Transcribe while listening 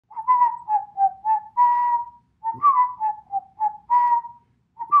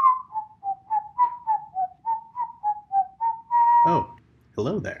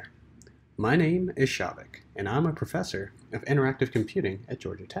Hello there. My name is Sauvik, and I'm a professor of interactive computing at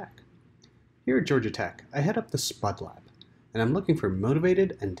Georgia Tech. Here at Georgia Tech, I head up the SPUD Lab, and I'm looking for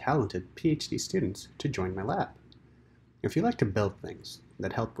motivated and talented PhD students to join my lab. If you like to build things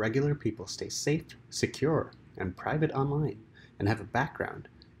that help regular people stay safe, secure, and private online, and have a background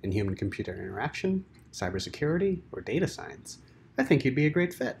in human-computer interaction, cybersecurity, or data science, I think you'd be a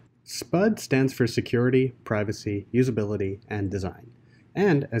great fit. SPUD stands for Security, Privacy, Usability, and Design.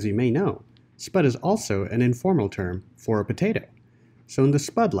 And, as you may know, SPUD is also an informal term for a potato. So in the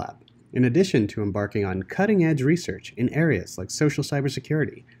SPUD Lab, in addition to embarking on cutting-edge research in areas like social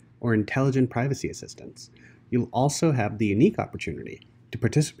cybersecurity or intelligent privacy assistance, you'll also have the unique opportunity to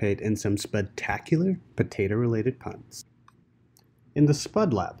participate in some SPUDtacular potato-related puns. In the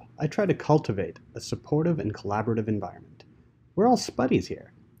SPUD Lab, I try to cultivate a supportive and collaborative environment. We're all SPUDdies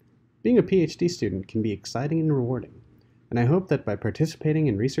here. Being a PhD student can be exciting and rewarding, and I hope that by participating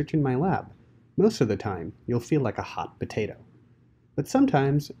in research in my lab, most of the time you'll feel like a hot potato. But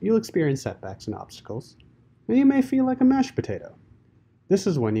sometimes you'll experience setbacks and obstacles, and you may feel like a mashed potato. This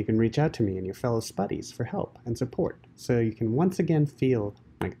is when you can reach out to me and your fellow SPUDdies for help and support, so you can once again feel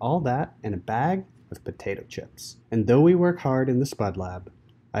like all that in a bag of potato chips. And though we work hard in the SPUD Lab,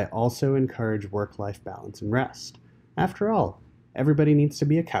 I also encourage work-life balance and rest. After all, everybody needs to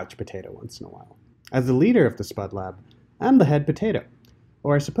be a couch potato once in a while. As the leader of the SPUD Lab, I'm the head potato,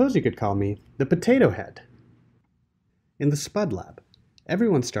 or I suppose you could call me the potato head. In the SPUD Lab,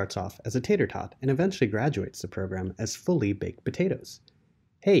 everyone starts off as a tater tot and eventually graduates the program as fully baked potatoes.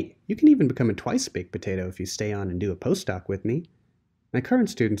 Hey, you can even become a twice baked potato if you stay on and do a postdoc with me. My current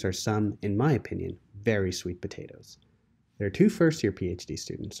students are some, in my opinion, very sweet potatoes. There are two first-year PhD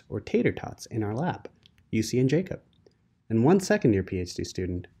students, or tater tots, in our lab, UC and Jacob, and one second-year PhD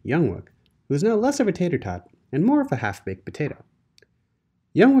student, Youngwook, who is now less of a tater tot and more of a half-baked potato.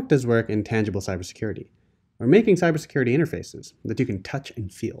 Youngwook does work in tangible cybersecurity, or making cybersecurity interfaces that you can touch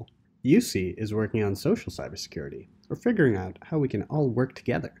and feel. UC is working on social cybersecurity, or figuring out how we can all work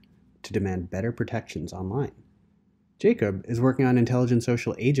together to demand better protections online. Jacob is working on intelligent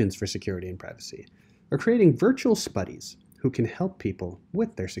social agents for security and privacy, or creating virtual SPUDdies who can help people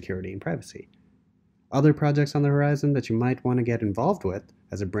with their security and privacy. Other projects on the horizon that you might want to get involved with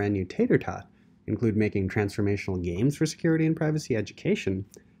as a brand new tater tot include making transformational games for security and privacy education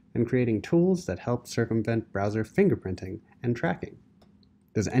and creating tools that help circumvent browser fingerprinting and tracking.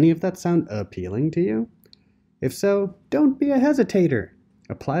 Does any of that sound appealing to you? If so, don't be a hesitator.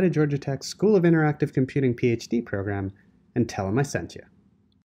 Apply to Georgia Tech's School of Interactive Computing PhD program and tell them I sent you.